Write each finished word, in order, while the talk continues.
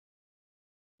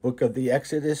Book of the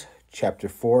Exodus, chapter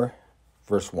 4,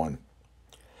 verse 1.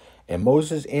 And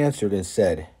Moses answered and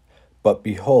said, But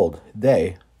behold,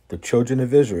 they, the children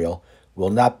of Israel, will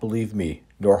not believe me,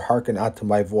 nor hearken unto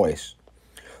my voice.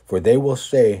 For they will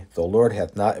say, The Lord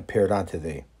hath not appeared unto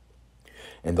thee.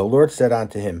 And the Lord said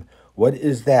unto him, What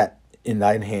is that in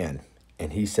thine hand?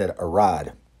 And he said, A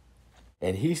rod.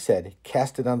 And he said,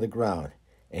 Cast it on the ground.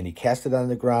 And he cast it on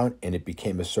the ground, and it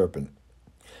became a serpent.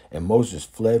 And Moses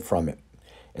fled from it.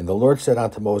 And the Lord said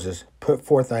unto Moses, Put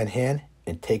forth thine hand,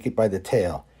 and take it by the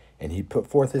tail. And he put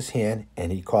forth his hand, and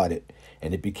he caught it,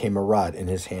 and it became a rod in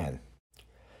his hand.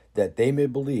 That they may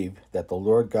believe that the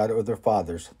Lord God of their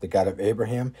fathers, the God of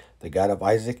Abraham, the God of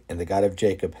Isaac, and the God of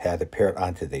Jacob, hath appeared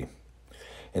unto thee.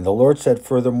 And the Lord said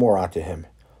furthermore unto him,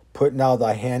 Put now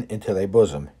thy hand into thy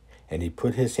bosom. And he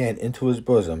put his hand into his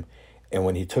bosom, and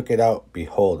when he took it out,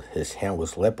 behold, his hand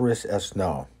was leprous as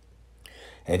snow.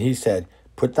 And he said,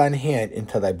 Put thine hand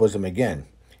into thy bosom again.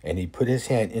 And he put his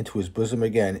hand into his bosom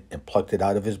again, and plucked it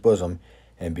out of his bosom,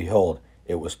 and behold,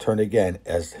 it was turned again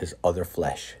as his other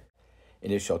flesh.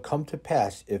 And it shall come to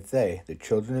pass, if they, the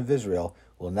children of Israel,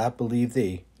 will not believe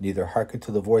thee, neither hearken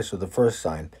to the voice of the first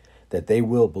sign, that they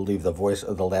will believe the voice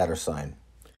of the latter sign.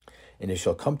 And it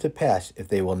shall come to pass, if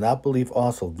they will not believe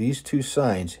also these two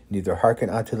signs, neither hearken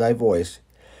unto thy voice,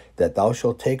 that thou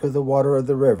shalt take of the water of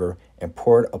the river, and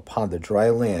pour it upon the dry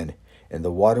land, and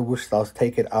the water which thou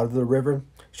takest out of the river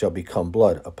shall become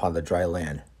blood upon the dry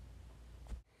land.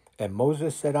 And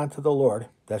Moses said unto the Lord,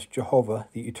 that's Jehovah,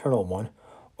 the Eternal One,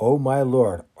 O my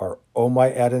Lord, or O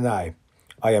my Adonai,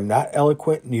 I am not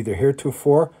eloquent, neither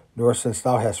heretofore, nor since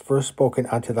thou hast first spoken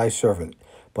unto thy servant,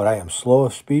 but I am slow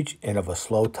of speech and of a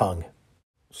slow tongue.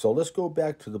 So let's go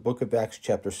back to the book of Acts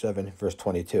chapter 7, verse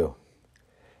 22.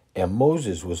 And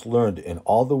Moses was learned in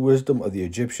all the wisdom of the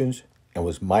Egyptians, and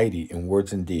was mighty in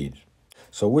words and deeds.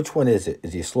 So which one is it?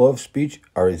 Is he slow of speech,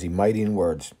 or is he mighty in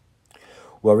words?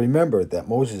 Well, remember that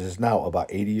Moses is now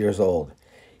about 80 years old.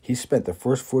 He spent the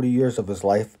first 40 years of his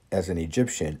life as an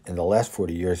Egyptian and the last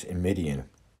 40 years in Midian.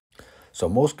 So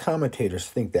most commentators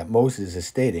think that Moses is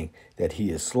stating that he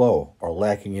is slow or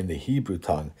lacking in the Hebrew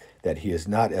tongue, that he is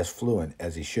not as fluent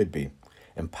as he should be,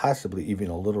 and possibly even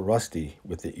a little rusty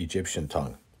with the Egyptian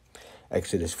tongue.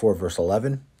 Exodus 4, verse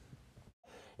 11.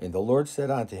 And the Lord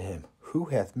said unto him, Who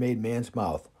hath made man's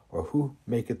mouth, or who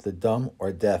maketh the dumb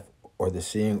or deaf, or the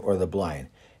seeing or the blind?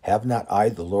 Have not I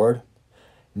the Lord?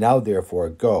 Now therefore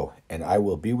go, and I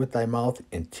will be with thy mouth,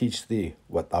 and teach thee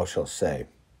what thou shalt say.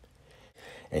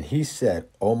 And he said,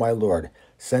 O my Lord,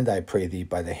 send, I pray thee,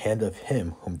 by the hand of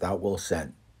him whom thou wilt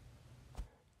send.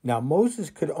 Now Moses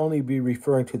could only be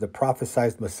referring to the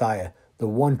prophesied Messiah, the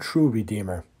one true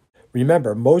Redeemer.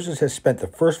 Remember, Moses has spent the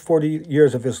first 40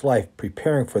 years of his life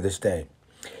preparing for this day.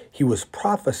 He was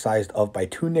prophesied of by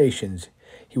two nations.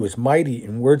 He was mighty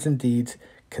in words and deeds,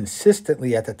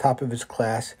 consistently at the top of his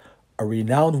class, a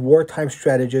renowned wartime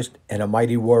strategist, and a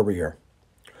mighty warrior.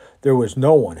 There was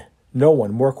no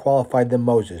one more qualified than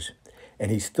Moses, and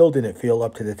he still didn't feel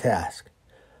up to the task.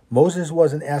 Moses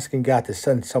wasn't asking God to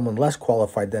send someone less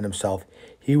qualified than himself.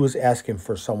 He was asking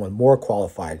for someone more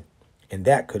qualified, and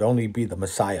that could only be the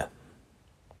Messiah.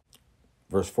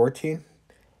 Verse 14,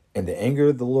 And the anger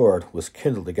of the Lord was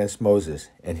kindled against Moses,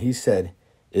 and he said,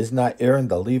 Is not Aaron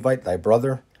the Levite thy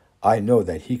brother? I know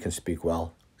that he can speak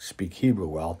Hebrew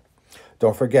well.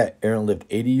 Don't forget, Aaron lived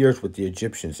 80 years with the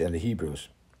Egyptians and the Hebrews.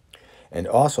 And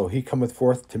also he cometh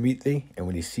forth to meet thee, and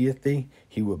when he seeth thee,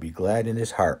 he will be glad in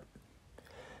his heart.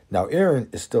 Now Aaron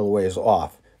is still a ways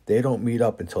off. They don't meet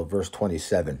up until verse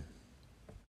 27.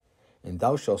 And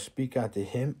thou shalt speak unto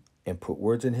him, and put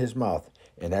words in his mouth,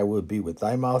 and I will be with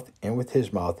thy mouth and with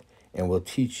his mouth, and will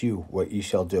teach you what ye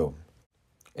shall do.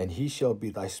 And he shall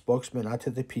be thy spokesman unto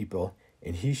the people,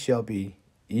 and he shall be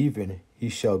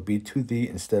to thee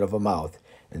instead of a mouth,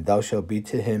 and thou shalt be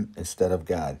to him instead of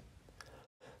God.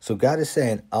 So God is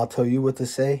saying, I'll tell you what to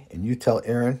say, and you tell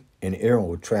Aaron, and Aaron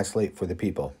will translate for the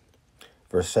people.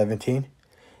 Verse 17,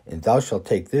 And thou shalt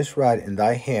take this rod in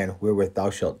thy hand, wherewith thou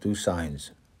shalt do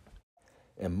signs.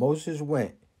 And Moses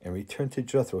went and returned to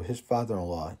Jethro his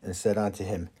father-in-law, and said unto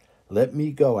him, Let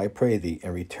me go, I pray thee,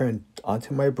 and return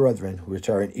unto my brethren which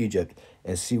are in Egypt,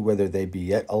 and see whether they be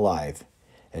yet alive.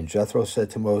 And Jethro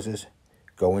said to Moses,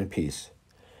 Go in peace.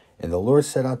 And the Lord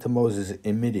said unto Moses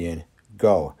in Midian,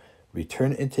 Go,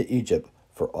 return into Egypt,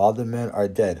 for all the men are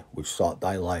dead which sought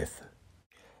thy life.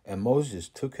 And Moses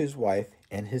took his wife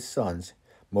and his sons.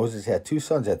 Moses had 2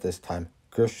 sons at this time,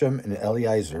 Gershom and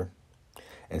Eleazar,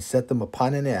 and set them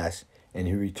upon an ass, and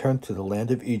he returned to the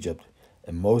land of Egypt.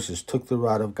 And Moses took the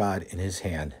rod of God in his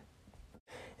hand.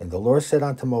 And the Lord said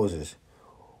unto Moses,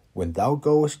 When thou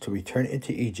goest to return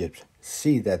into Egypt,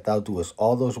 see that thou doest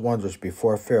all those wonders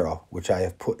before Pharaoh, which I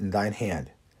have put in thine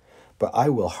hand. But I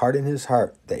will harden his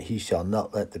heart, that he shall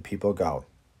not let the people go.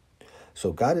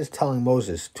 So God is telling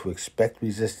Moses to expect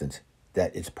resistance,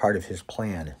 that it's part of his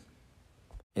plan.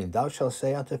 And thou shalt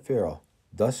say unto Pharaoh,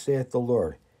 Thus saith the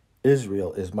Lord,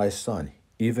 Israel is my son,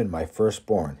 even my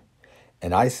firstborn.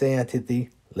 And I say unto thee,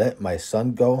 Let my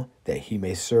son go, that he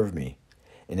may serve me.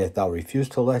 And if thou refuse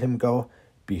to let him go,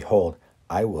 behold,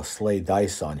 I will slay thy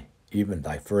son, even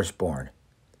thy firstborn.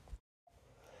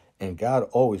 And God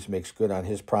always makes good on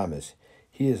his promise.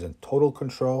 He is in total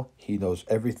control, he knows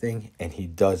everything, and he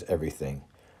does everything.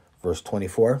 Verse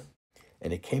 24,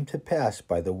 And it came to pass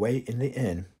by the way in the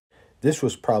inn, this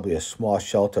was probably a small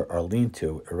shelter or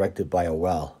lean-to erected by a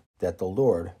well, that the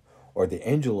Lord, or the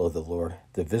angel of the Lord,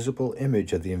 the visible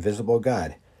image of the invisible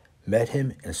God, met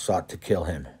him and sought to kill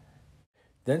him.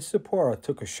 Then Zipporah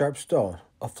took a sharp stone,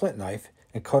 a flint knife,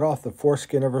 and cut off the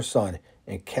foreskin of her son,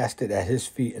 and cast it at his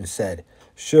feet, and said,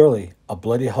 Surely a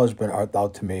bloody husband art thou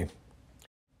to me.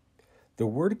 The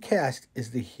word cast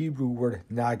is the Hebrew word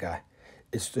naga.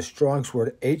 It's the Strong's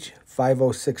word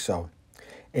H5060,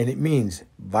 and it means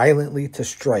violently to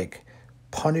strike,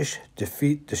 punish,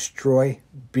 defeat, destroy,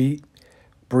 beat,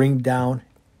 bring down,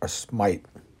 or smite.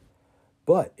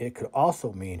 But it could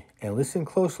also mean, and listen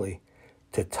closely,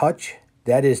 to touch,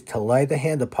 that is, to lay the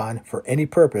hand upon for any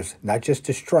purpose, not just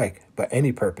to strike, but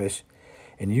any purpose,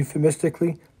 and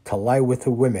euphemistically, to lie with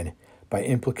a woman, by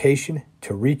implication,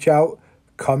 to reach out,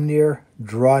 come near,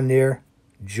 draw near,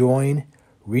 join,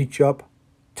 reach up,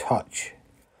 touch.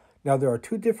 Now there are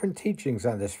two different teachings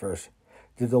on this verse.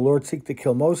 Did the Lord seek to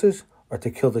kill Moses or to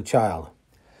kill the child?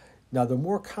 Now the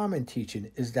more common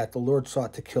teaching is that the Lord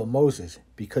sought to kill Moses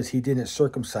because he didn't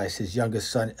circumcise his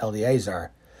youngest son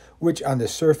Eleazar, which on the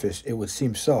surface it would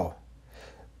seem so.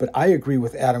 But I agree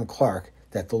with Adam Clark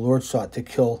that the Lord sought to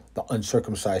kill the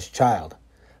uncircumcised child.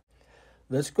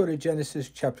 Let's go to Genesis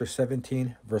chapter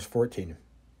 17, verse 14.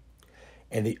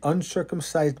 And the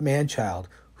uncircumcised man-child,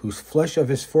 whose flesh of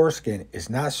his foreskin is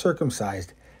not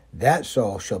circumcised, that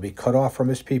soul shall be cut off from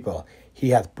his people. He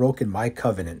hath broken my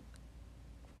covenant.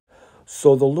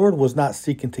 So the Lord was not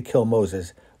seeking to kill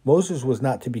Moses. Moses was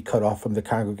not to be cut off from the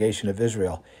congregation of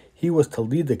Israel. He was to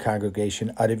lead the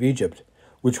congregation out of Egypt,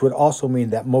 which would also mean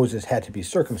that Moses had to be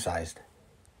circumcised.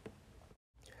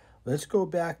 Let's go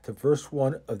back to verse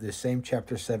 1 of this same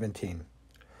chapter 17.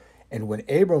 And when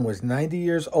Abram was 90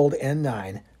 years old and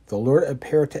 9, the Lord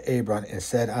appeared to Abram and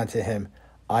said unto him,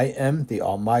 I am the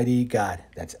Almighty God,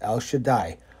 that's El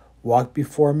Shaddai. Walk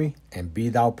before me and be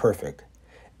thou perfect.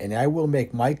 And I will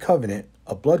make my covenant,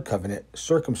 a blood covenant,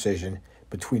 circumcision,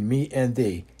 between me and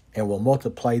thee, and will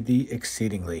multiply thee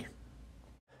exceedingly.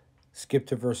 Skip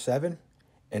to verse 7.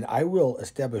 And I will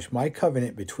establish my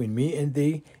covenant between me and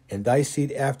thee, and thy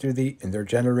seed after thee, in their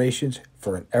generations,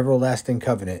 for an everlasting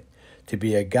covenant, to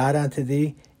be a God unto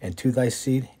thee, and to thy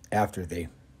seed after thee.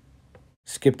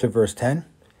 Skip to verse 10.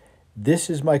 This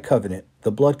is my covenant,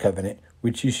 the blood covenant,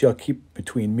 which ye shall keep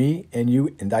between me and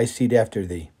you and thy seed after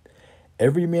thee.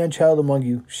 Every man-child among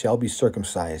you shall be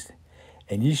circumcised,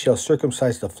 and ye shall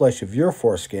circumcise the flesh of your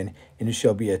foreskin, and it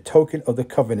shall be a token of the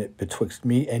covenant betwixt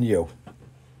me and you.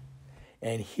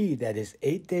 And he that is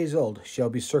 8 days old shall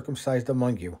be circumcised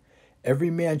among you, every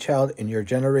man-child in your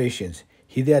generations,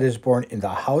 he that is born in the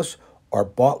house or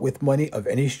bought with money of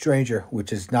any stranger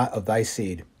which is not of thy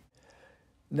seed.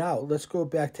 Now let's go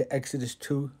back to Exodus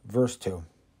 2, verse 2.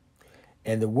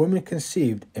 And the woman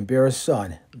conceived and bare a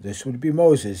son, this would be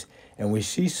Moses, and when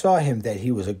she saw him that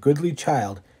he was a goodly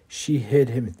child, she hid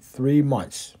him 3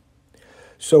 months.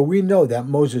 So we know that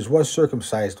Moses was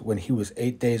circumcised when he was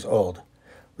 8 days old.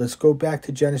 Let's go back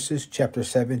to Genesis chapter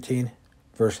 17,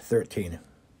 verse 13.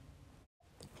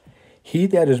 He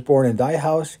that is born in thy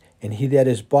house, and he that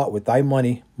is bought with thy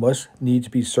money, must needs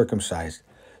be circumcised.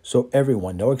 So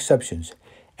everyone, no exceptions.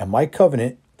 And my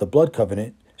covenant, the blood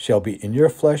covenant, shall be in your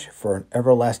flesh for an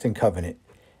everlasting covenant,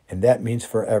 and that means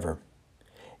forever.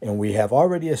 And we have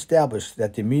already established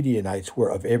that the Midianites were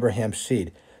of Abraham's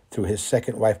seed through his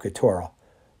second wife Keturah.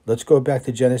 Let's go back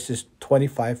to Genesis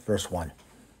 25, verse 1.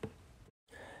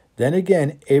 Then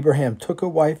again Abraham took a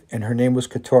wife, and her name was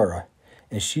Keturah,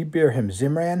 and she bare him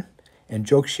Zimran, and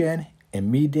Jokshan,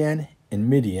 and Medan, and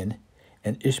Midian,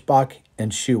 and Ishbak,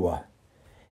 and Shua.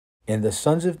 And the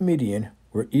sons of Midian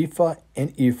were Ephah,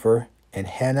 and Epher, and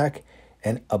Hanak,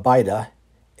 and Abidah,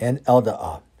 and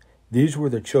Eldaah. These were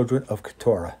the children of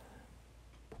Keturah.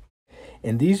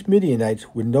 And these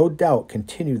Midianites would no doubt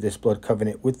continue this blood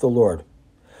covenant with the Lord.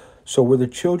 So were the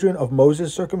children of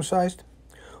Moses circumcised?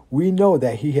 We know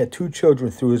that he had 2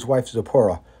 children through his wife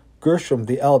Zipporah, Gershom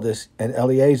the eldest, and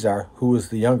Eleazar, who was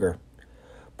the younger.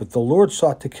 But the Lord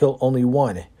sought to kill only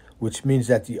one, which means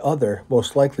that the other,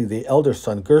 most likely the elder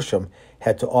son Gershom,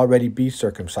 had to already be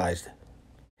circumcised.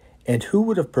 And who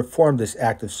would have performed this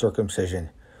act of circumcision?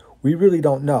 We really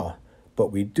don't know,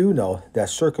 but we do know that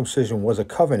circumcision was a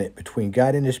covenant between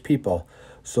God and his people,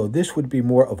 so this would be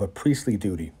more of a priestly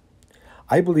duty.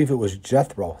 I believe it was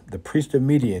Jethro, the priest of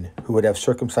Midian, who would have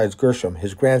circumcised Gershom,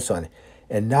 his grandson,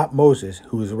 and not Moses,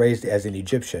 who was raised as an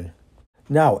Egyptian.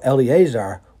 Now,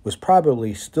 Eleazar was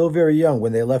probably still very young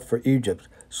when they left for Egypt,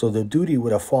 so the duty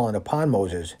would have fallen upon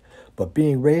Moses, but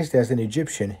being raised as an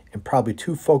Egyptian and probably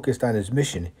too focused on his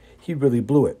mission, he really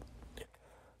blew it.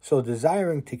 So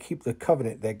desiring to keep the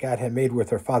covenant that God had made with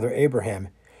her father Abraham,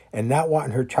 and not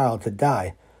wanting her child to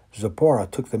die, Zipporah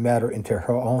took the matter into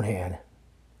her own hand.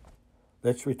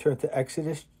 Let's return to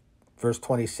Exodus, verse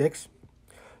 26.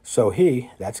 So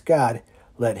he, that's God,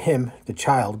 let him, the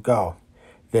child, go.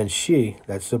 Then she,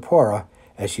 that's Zipporah,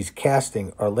 as she's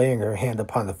casting or laying her hand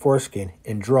upon the foreskin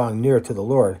and drawing near to the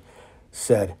Lord,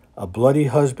 said, A bloody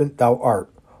husband thou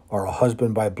art, or a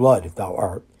husband by blood thou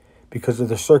art, because of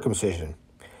the circumcision,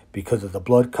 because of the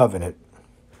blood covenant.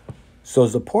 So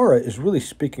Zipporah is really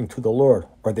speaking to the Lord,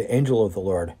 or the angel of the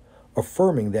Lord,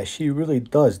 affirming that she really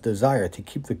does desire to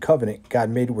keep the covenant God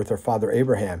made with her father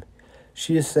Abraham.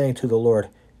 She is saying to the Lord,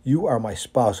 You are my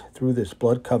spouse through this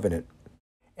blood covenant.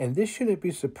 And this shouldn't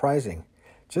be surprising.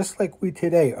 Just like we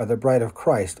today are the bride of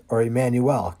Christ, or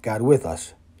Emmanuel, God with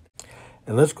us.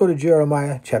 And let's go to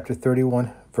Jeremiah chapter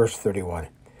 31, verse 31.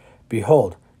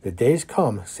 Behold, the days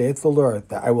come, saith the Lord,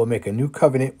 that I will make a new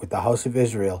covenant with the house of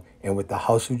Israel and with the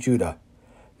house of Judah,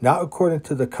 not according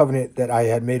to the covenant that I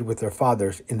had made with their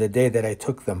fathers in the day that I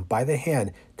took them by the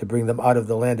hand to bring them out of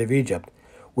the land of Egypt,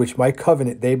 which my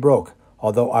covenant they broke,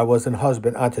 although I was an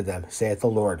husband unto them, saith the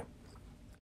Lord.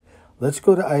 Let's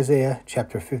go to Isaiah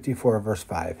chapter 54, verse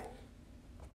 5.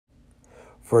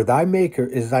 For thy Maker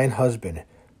is thine husband,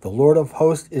 the Lord of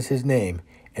hosts is his name,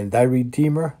 and thy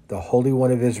Redeemer, the Holy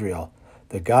One of Israel.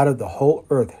 The God of the whole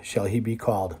earth shall he be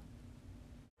called.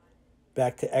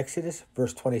 Back to Exodus,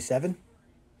 verse 27.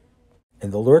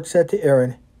 And the Lord said to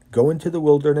Aaron, Go into the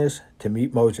wilderness to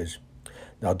meet Moses.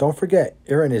 Now don't forget,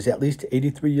 Aaron is at least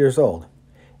 83 years old.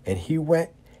 And he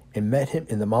went and met him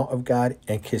in the mount of God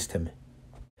and kissed him.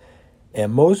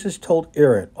 And Moses told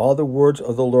Aaron all the words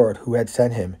of the Lord who had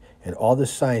sent him, and all the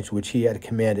signs which he had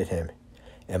commanded him.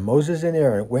 And Moses and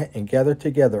Aaron went and gathered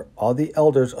together all the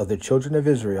elders of the children of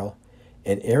Israel,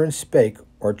 and Aaron spake,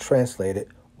 or translated,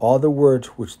 all the words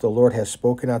which the Lord had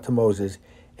spoken unto Moses,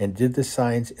 and did the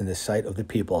signs in the sight of the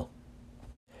people.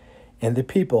 And the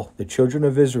people, the children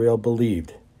of Israel,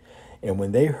 believed. And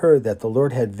when they heard that the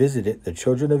Lord had visited the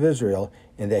children of Israel,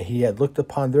 and that he had looked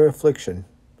upon their affliction,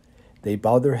 they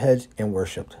bowed their heads and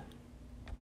worshipped.